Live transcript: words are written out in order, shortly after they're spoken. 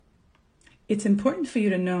It's important for you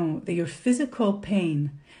to know that your physical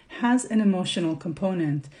pain has an emotional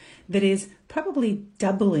component that is probably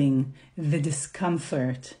doubling the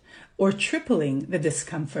discomfort or tripling the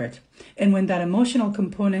discomfort. And when that emotional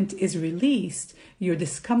component is released, your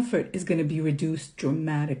discomfort is going to be reduced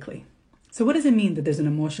dramatically. So what does it mean that there's an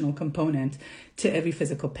emotional component to every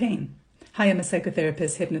physical pain? Hi, I'm a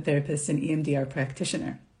psychotherapist, hypnotherapist, and EMDR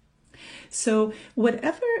practitioner. So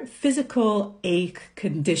whatever physical ache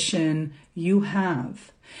condition you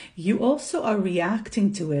have, you also are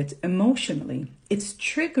reacting to it emotionally. It's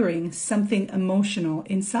triggering something emotional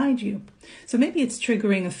inside you. So maybe it's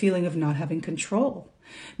triggering a feeling of not having control.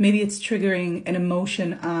 Maybe it's triggering an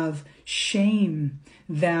emotion of shame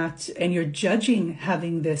and you're judging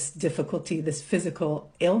having this difficulty, this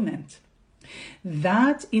physical ailment.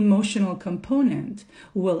 That emotional component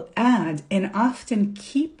will add and often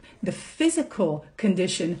keep the physical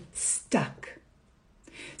condition stuck.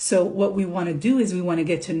 So what we want to do is we want to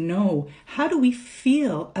get to know, how do we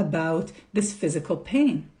feel about this physical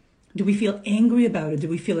pain? Do we feel angry about it? Do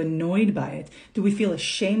we feel annoyed by it? Do we feel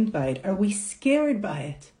ashamed by it? Are we scared by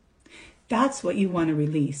it? That's what you want to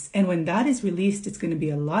release. And when that is released, it's going to be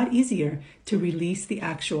a lot easier to release the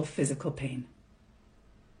actual physical pain.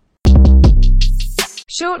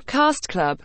 Shortcast Club